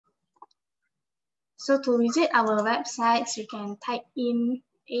So to visit our websites, you can type in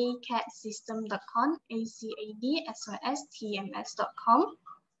acadsystems.com, ACAD, as well as tms.com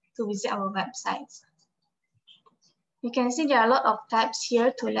to visit our websites. You can see there are a lot of tabs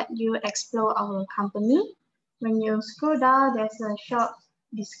here to let you explore our company. When you scroll down, there's a short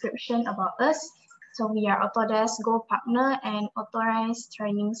description about us. So we are Autodesk Gold Partner and Authorized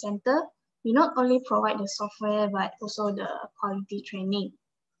Training Center. We not only provide the software, but also the quality training.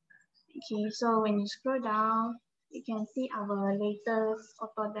 Okay, so when you scroll down, you can see our latest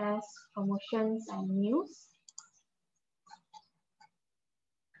Autodesk promotions and news.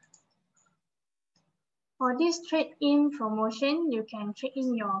 For this trade-in promotion, you can trade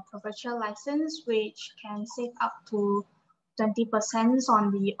in your perpetual license, which can save up to 20%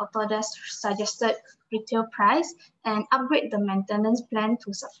 on the Autodesk suggested retail price and upgrade the maintenance plan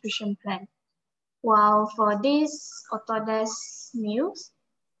to subscription plan. While for this Autodesk news,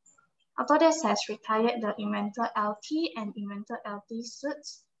 Autodesk has retired the Inventor LT and Inventor LT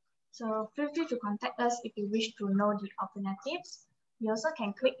suits. So feel free to contact us if you wish to know the alternatives. You also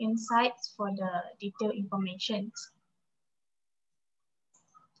can click Insights for the detailed information.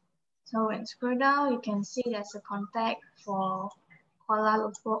 So when you scroll down, you can see there's a contact for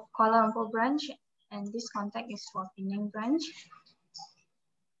Kuala Lumpur branch, and this contact is for Penang branch.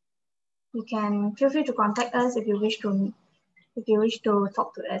 You can feel free to contact us if you wish to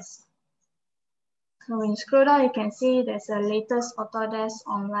talk to us. So when you scroll down, you can see there's a latest Autodesk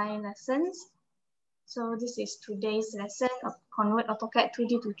online lessons. So this is today's lesson of convert AutoCAD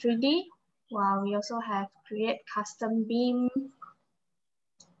 2D to 3D, while we also have create custom beam,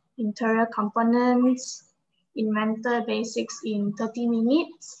 interior components, Inventor basics in 30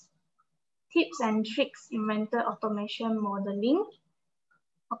 minutes, tips and tricks Inventor automation modeling,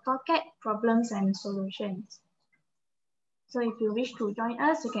 AutoCAD problems and solutions. So if you wish to join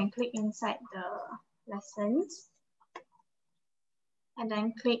us, you can click inside the lessons and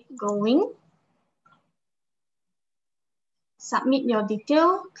then click going. Submit your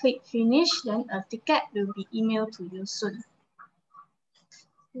detail, click finish, then a ticket will be emailed to you soon.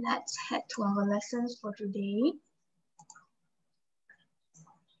 Let's head to our lessons for today.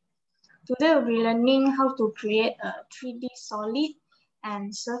 Today we'll be learning how to create a 3D solid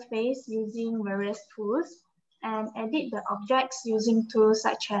and surface using various tools and edit the objects using tools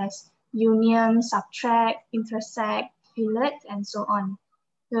such as union, subtract, intersect, fillet, and so on.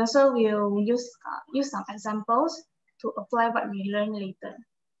 We also will use some examples to apply what we learn later.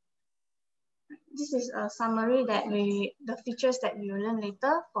 This is a summary that the features that we will learn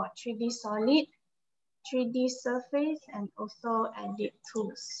later for 3D solid, 3D surface, and also edit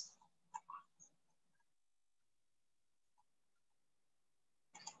tools.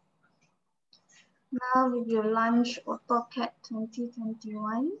 Now we will launch AutoCAD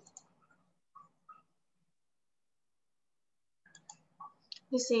 2021.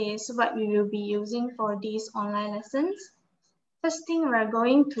 This is what we will be using for these online lessons. First thing we're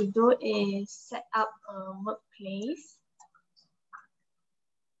going to do is set up a workplace.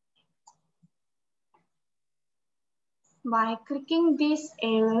 By clicking this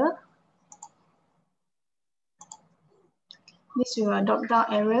area, this will a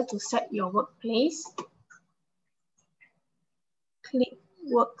drop-down area to set your workplace. Click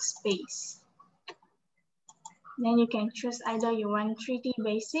workspace. Then you can choose either you want 3D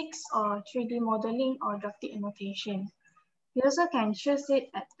basics or 3D modeling or graphic annotation. You also can choose it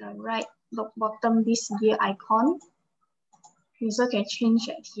at the right bottom, this gear icon. You also can change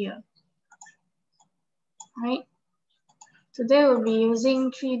it here. All right. Today we'll be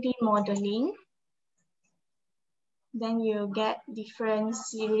using 3D modeling. Then you get different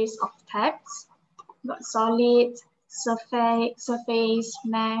series of tabs. Got solid, surface,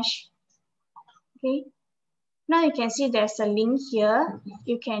 mesh. Okay. Now you can see there's a link here.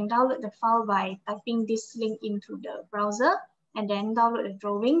 You can download the file by typing this link into the browser and then download the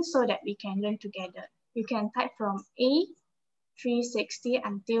drawing so that we can learn together. You can type from A360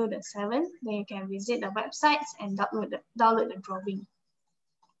 until the 7th. Then you can visit the websites and download the drawing.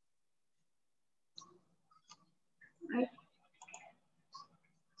 Right.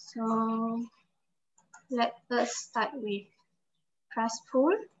 So let us start with press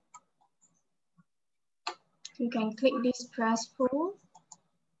pull. You can click this press pull.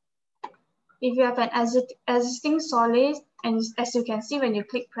 If you have an existing solid, and as you can see when you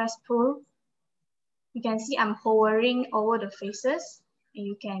click press pull, you can see I'm hovering over the faces, and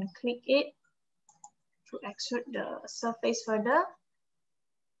you can click it to extrude the surface further,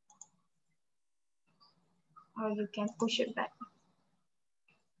 or you can push it back.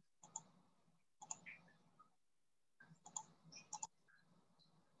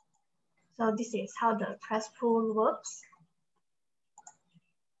 So this is how the press pull works.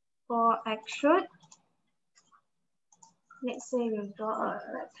 For extrude, let's say we draw a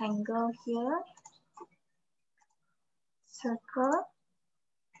rectangle here, circle.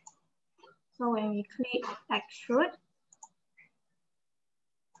 So when we click extrude,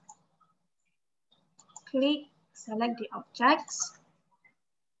 click, select the objects,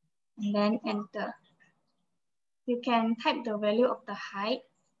 and then enter. You can type the value of the height.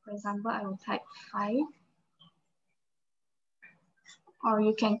 For example, I will type 5. Or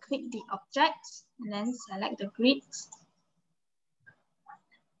you can click the objects and then select the grids.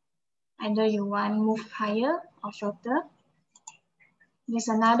 Either you want move higher or shorter. There's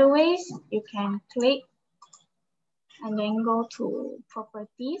another way. You can click and then go to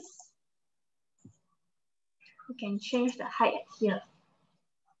properties. You can change the height here.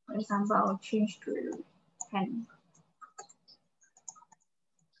 For example, I'll change to 10.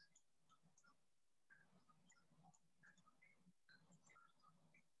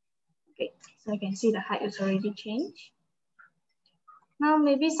 Okay, so you can see the height is already changed. Now,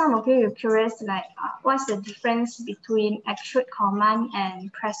 maybe some of you are curious, like what's the difference between extrude command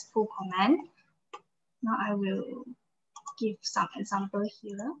and press pull command? Now I will give some example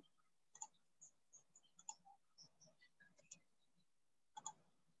here.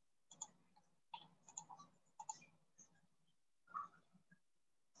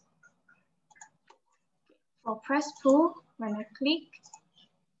 For press pull, when I click,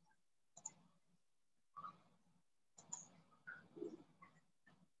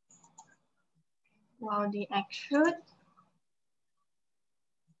 while the extrude,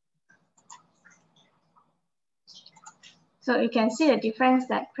 so you can see the difference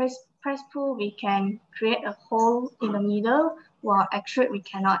that press pull, we can create a hole in the middle, while extrude we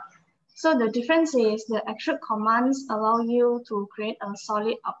cannot. So the difference is the extrude commands allow you to create a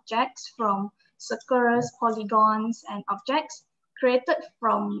solid objects from circles, polygons, and objects created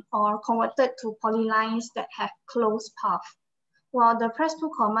from or converted to polylines that have closed path. While the press pull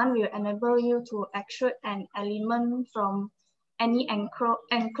command will enable you to extrude an element from any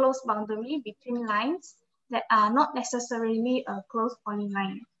enclosed boundary between lines that are not necessarily a closed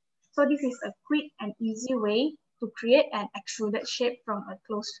polyline. So this is a quick and easy way to create an extruded shape from a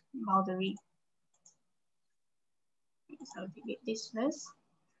closed boundary. So delete this first.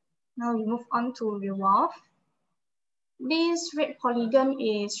 Now we move on to Revolve. This red polygon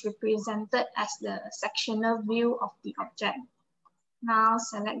is represented as the sectional view of the object. Now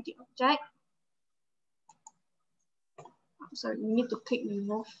select the object. So you need to click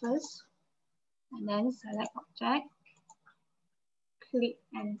Revolve first, and then select object, click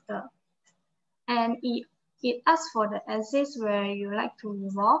enter. And it asks for the axis where you like to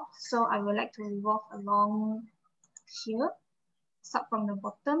revolve. So I would like to revolve along here, start from the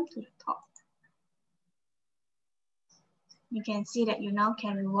bottom to the top. You can see that you now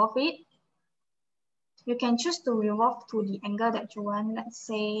can revolve it. You can choose to revolve to the angle that you want. Let's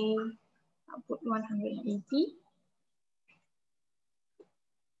say I'll put 180.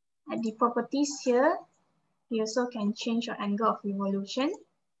 At the properties here, you also can change your angle of revolution.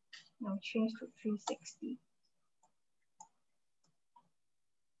 I'll change to 360.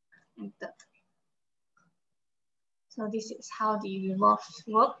 Enter. So this is how the revolve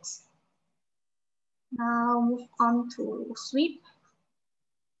works. Now move on to sweep.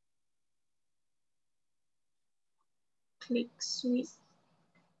 Click sweep.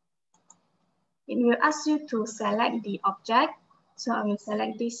 It will ask you to select the object. So I will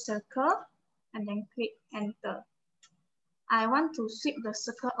select this circle and then click enter. I want to sweep the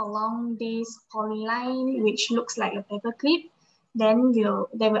circle along this polyline, which looks like a paperclip. Then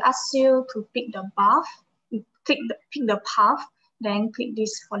they will ask you to pick the path. Pick the path, then click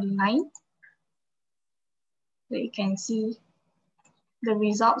this polyline. So you can see the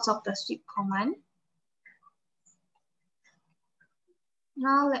results of the sweep command.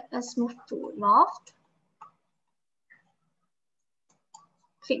 Now let us move to loft.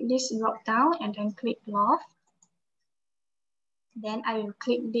 Click this drop down and then click loft. Then I will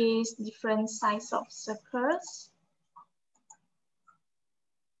click these different size of circles.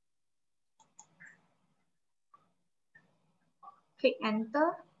 Click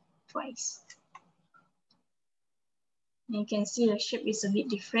enter twice. And you can see the shape is a bit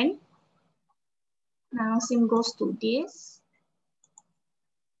different. Now same goes to this.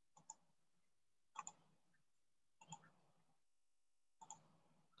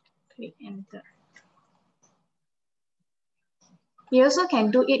 Click enter. You also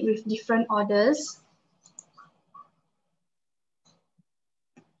can do it with different orders.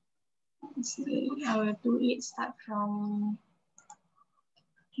 Let's see, I will do it start from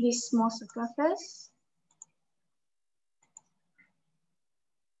this small circle first.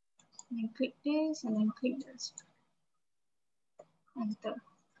 And then click this and then click this. Enter.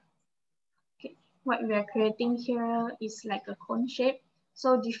 Okay, what we are creating here is like a cone shape.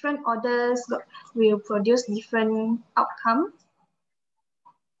 So different orders will produce different outcome.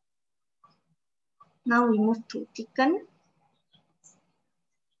 Now we move to thicken.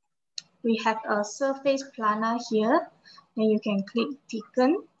 We have a surface planar here. Then you can click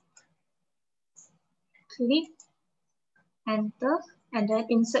thicken, click, enter, and then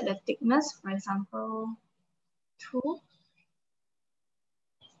insert the thickness, for example, 2.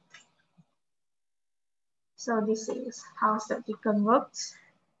 So this is how the thicken works.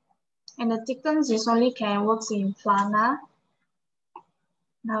 And the thickens usually can work in planar.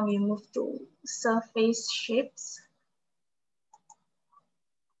 Now we move to surface shapes.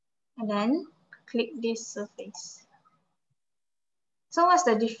 And then click this surface. So what's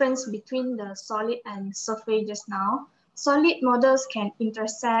the difference between the solid and surface just now? Solid models can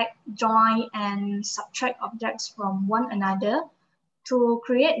intersect, join, and subtract objects from one another to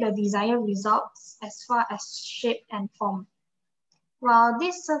create the desired results as far as shape and form. While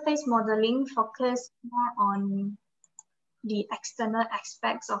this surface modeling focuses more on the external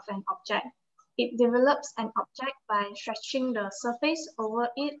aspects of an object. It develops an object by stretching the surface over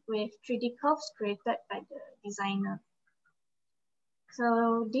it with 3D curves created by the designer.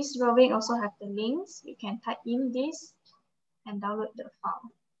 So this drawing also have the links. You can type in this and download the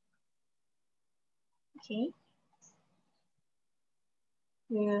file. Okay.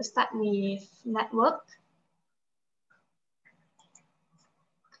 We will start with network.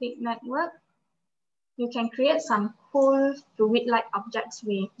 Click network. You can create some cool fluid-like objects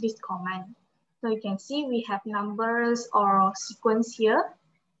with this command. So you can see we have numbers or sequence here,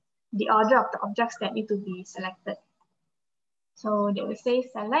 the order of the objects that need to be selected. So they will say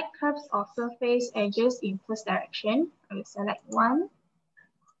select curves or surface edges in first direction. I will select 1,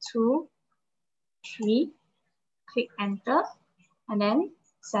 2, 3, click enter, and then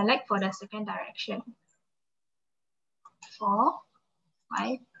select for the second direction. 4,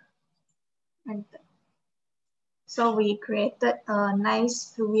 5, enter. So we created a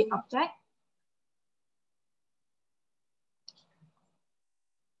nice fluid object.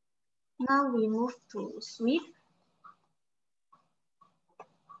 Now we move to sweep.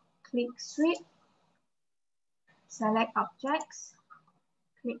 Click sweep, select objects,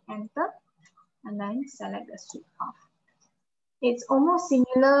 click enter, and then select the sweep path. It's almost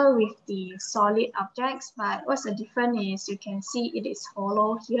similar with the solid objects, but what's the difference is you can see it is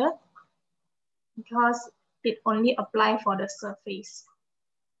hollow here because it only applies for the surface.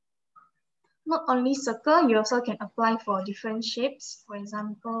 Not only circle, you also can apply for different shapes. For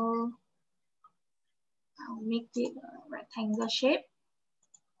example, I'll make it a rectangle shape.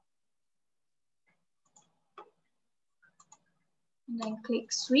 And then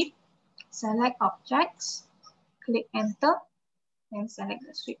click sweep, select objects, click enter, and select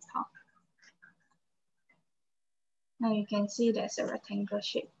the sweep path. Now you can see there's a rectangle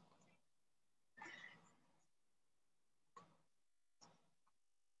shape.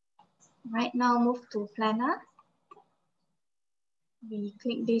 Right now move to planar. We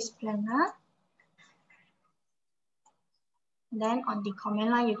click this planar. Then on the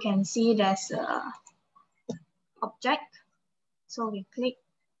command line, you can see there's a object. So we click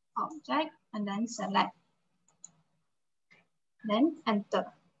object and then select. Then enter.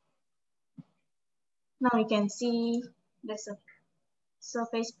 Now you can see there's a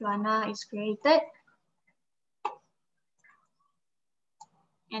surface planar is created.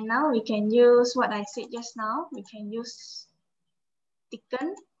 And now we can use what I said just now. We can use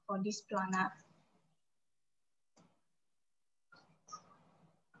thicken for this planar.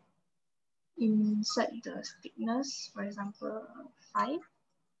 Insert the thickness, for example, 5.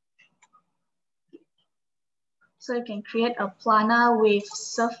 So you can create a planar with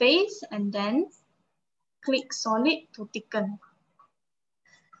surface and then click solid to thicken.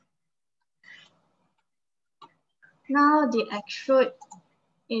 Now the extrude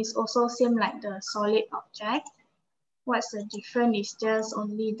is also same like the solid object. What's the difference is just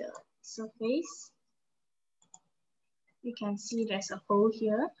only the surface. You can see there's a hole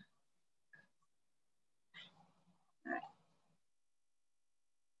here. Right.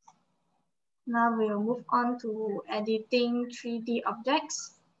 Now we'll move on to editing 3D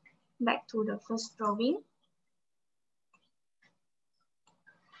objects. Back to the first drawing.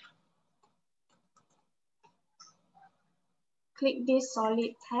 Click this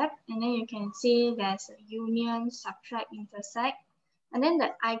solid tab and then you can see there's a union, subtract, intersect. And then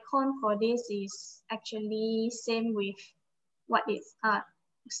the icon for this is actually same with what it's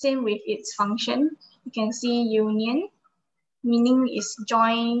Same with its function. You can see union, meaning is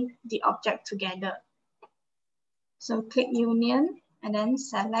join the object together. So click union and then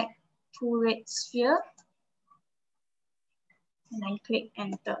select two red sphere and then click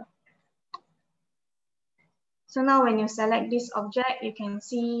enter. So now when you select this object, you can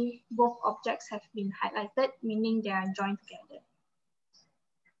see both objects have been highlighted, meaning they are joined together.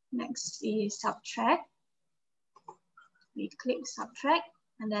 Next is subtract. We click subtract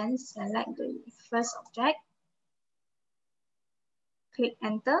and then select the first object. Click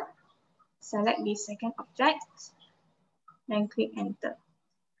enter. Select the second object. Then click enter.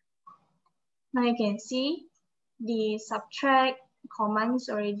 Now you can see the subtract commands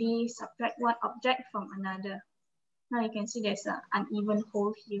already subtract one object from another. Now you can see there's an uneven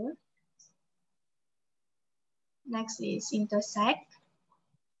hole here. Next is intersect.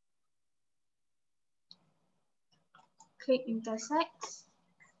 Click intersect,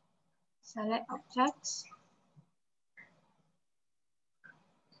 select objects,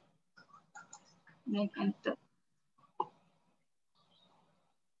 then enter.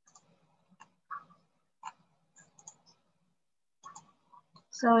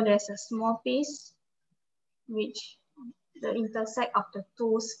 So there's a small piece which the intersect of the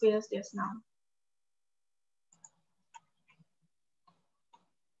two spheres just now.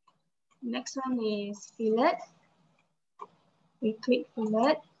 Next one is fillet. We click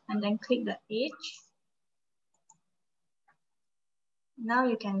fillet and then click the edge. Now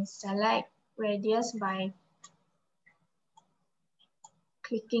you can select radius by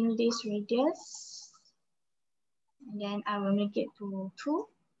clicking this radius. And then I will make it to 2.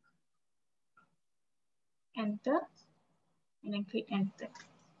 Enter. And then click enter.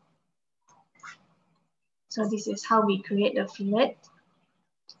 So this is how we create the fillet.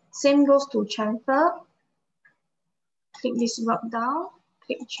 Same goes to chamfer. Click this drop down,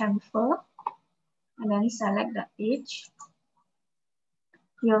 click chamfer, and then select the edge.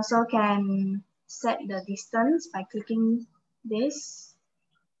 You also can set the distance by clicking this.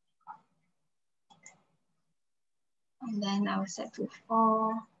 And then I will set to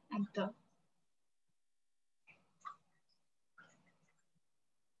 4, enter.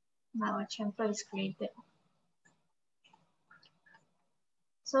 Now a chamfer is created.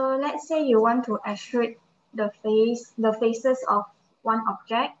 So let's say you want to extrude the faces of one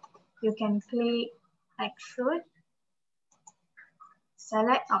object. You can click extrude,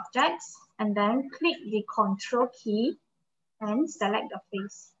 select objects, and then click the control key and select the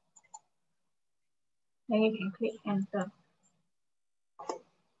face. Then you can click enter.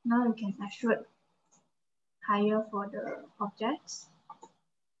 Now you can extrude higher for the objects.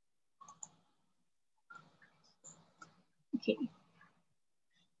 Okay.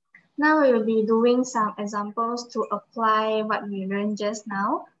 Now we will be doing some examples to apply what we learned just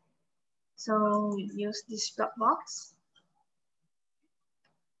now. So we use this Dropbox.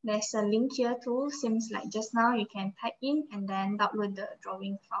 There's a link here too, seems like just now you can type in and then download the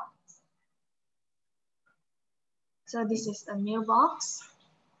drawing file. So this is a mailbox.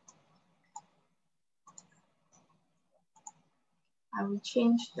 I will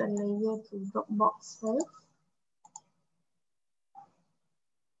change the layer to Dropbox first.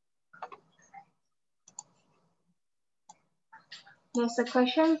 There's a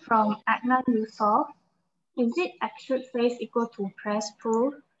question from Adnan Yusuf. Is it extrude face equal to press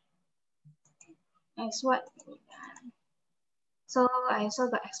pull? As what? So I also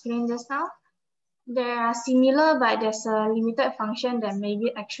got explained just now. They are similar, but there's a limited function that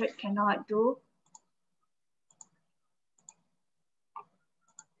maybe extrude cannot do.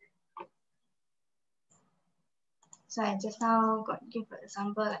 So I just now got give an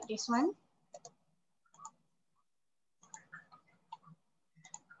example like this one.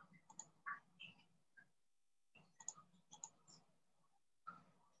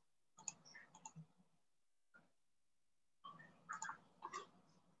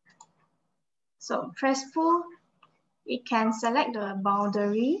 So press pull, we can select the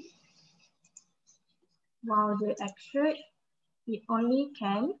boundary. While the extrude, it only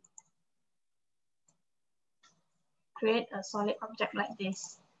can create a solid object like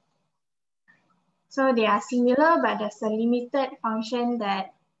this. So they are similar, but there's a limited function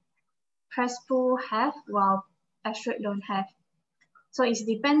that press pull have while extrude don't have. So it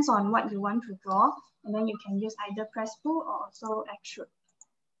depends on what you want to draw, and then you can use either press pull or also extrude.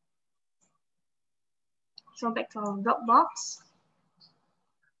 So back to our Dropbox.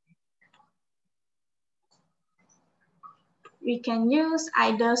 We can use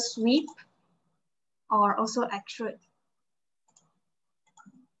either sweep or also extrude.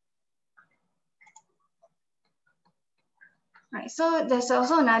 Right, so there's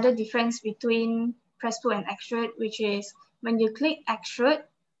also another difference between press tool and extrude, which is when you click extrude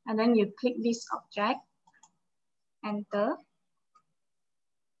and then you click this object, enter,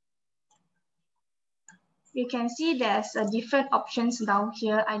 you can see there's a different options down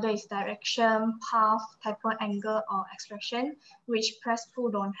here. Either it's direction, path, taper angle, or expression, which press tool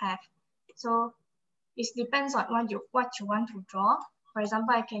don't have. So it depends on what you want to draw. For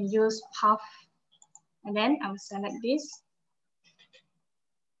example, I can use path, and then I will select this.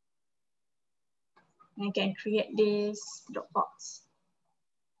 And I can create this dot box.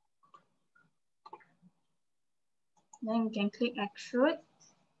 Then you can click extrude,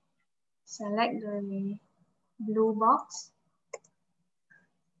 select the blue box,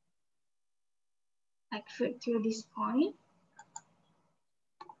 extrude to this point.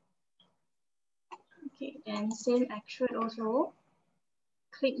 Okay, then same extrude also.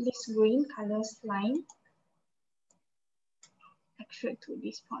 Click this green color line, extrude to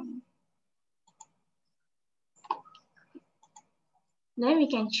this point. Then we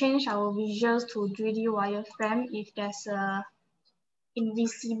can change our visuals to 3D wireframe if there's a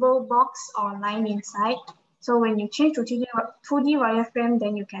invisible box or line inside. So when you change to 2D wireframe,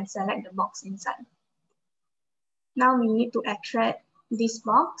 then you can select the box inside. Now we need to extract this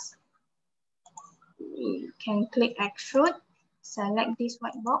box. We can click extrude, select this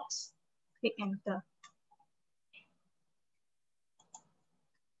white box, click enter.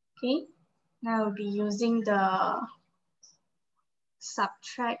 Okay, now we'll be using the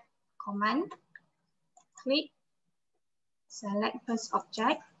subtract command. Click, select first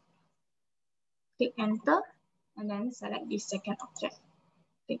object, click enter, and then select the second object,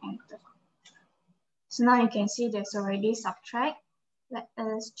 click enter. So now you can see there's already subtract. Let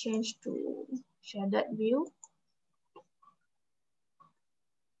us change to shaded view.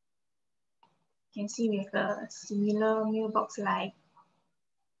 You can see we have a similar mailbox like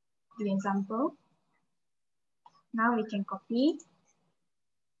the example. Now we can copy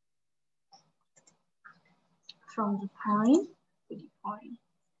from the point to the point.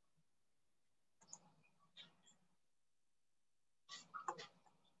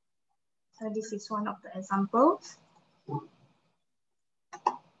 So this is one of the examples.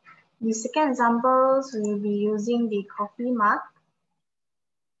 The second examples, we will be using the copy mark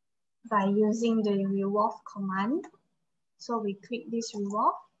by using the revolve command. So we click this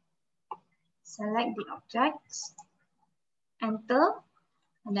revolve, select the objects, enter,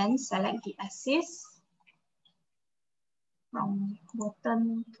 and then select the axis from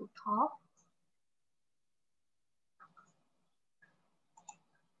bottom to top.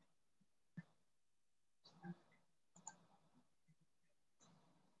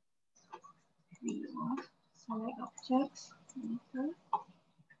 Revolve, select objects, enter.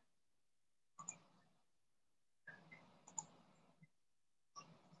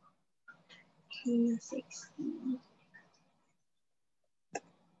 Three, 16.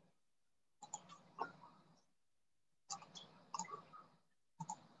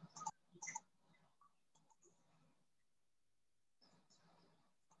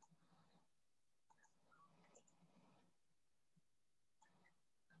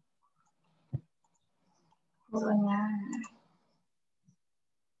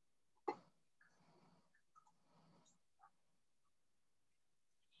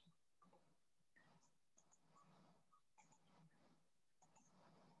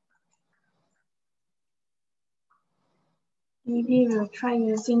 Maybe we'll try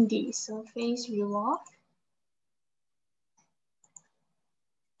using the surface revolve.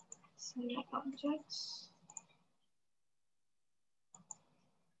 Select objects.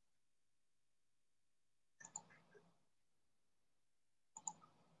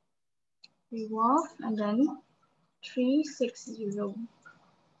 Revolve and then 360.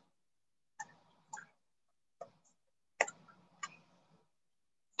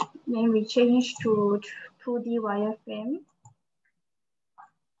 Then we change to 2D wireframe.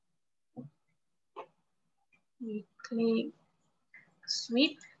 We click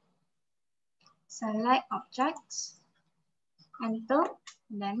sweep, select objects, enter,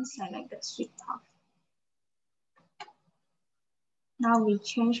 then select the sweep path. Now we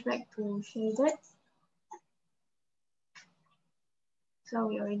change back to shaded. So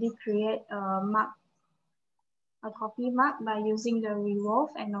we already create a mark, a copy mark by using the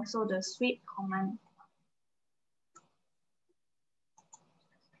revolve and also the sweep command.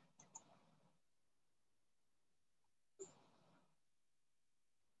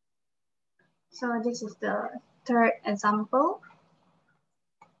 So this is the third example.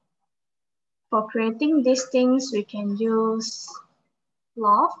 For creating these things, we can use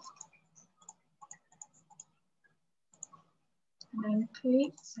loft. And then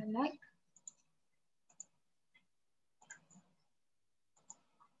click, select.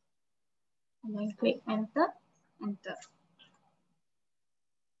 And then click enter, enter.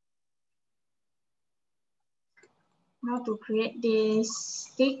 Now to create this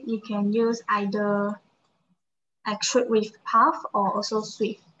stick, you can use either Extrude with path or also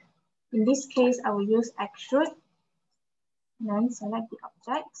swift. In this case, I will use Extrude. Then select the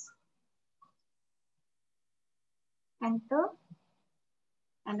objects, enter,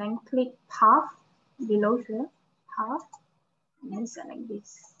 and then click path below here, path, and then select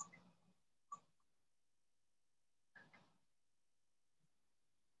this.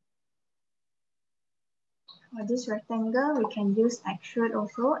 For this rectangle, we can use Extrude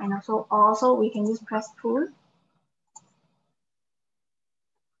also, and also we can use press pull.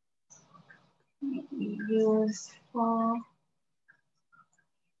 We use for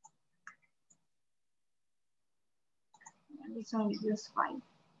this one, we use 5.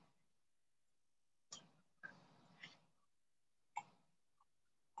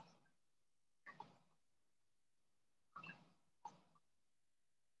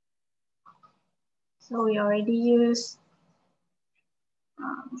 So we already use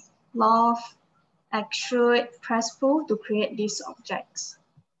Revolve, Extrude, press pull to create these objects.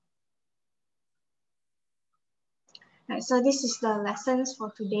 Right, so this is the lessons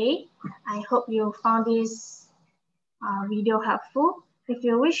for today. I hope you found this video helpful. If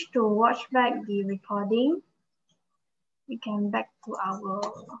you wish to watch back the recording, we can back to our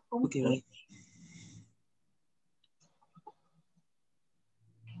home page.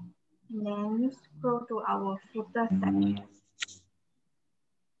 And then scroll to our footer section.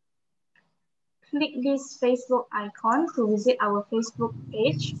 Click this Facebook icon to visit our Facebook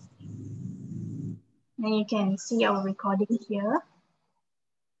page. Then you can see our recording here.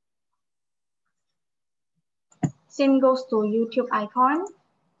 Same goes to YouTube icon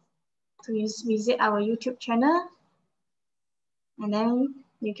to visit our YouTube channel. And then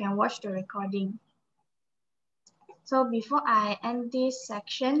you can watch the recording. So before I end this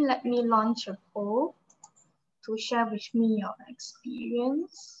section, let me launch a poll to share with me your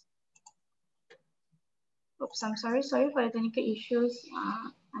experience. Oops, I'm sorry for the technical issues.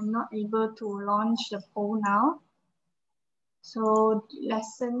 I'm not able to launch the poll now. So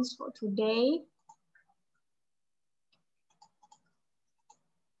lessons for today.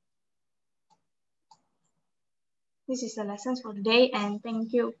 This is the lessons for today, and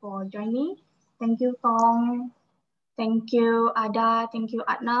thank you for joining. Thank you, Tong. Thank you, Ada. Thank you,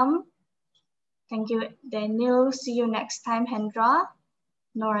 Adnam. Thank you, Daniel. See you next time, Hendra.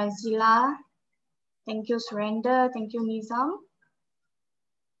 Norazila. Thank you, Surrender. Thank you, Nizam.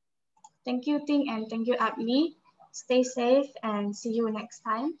 Thank you, Ting, and thank you, Abli. Stay safe and see you next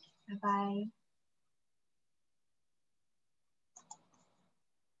time. Bye-bye.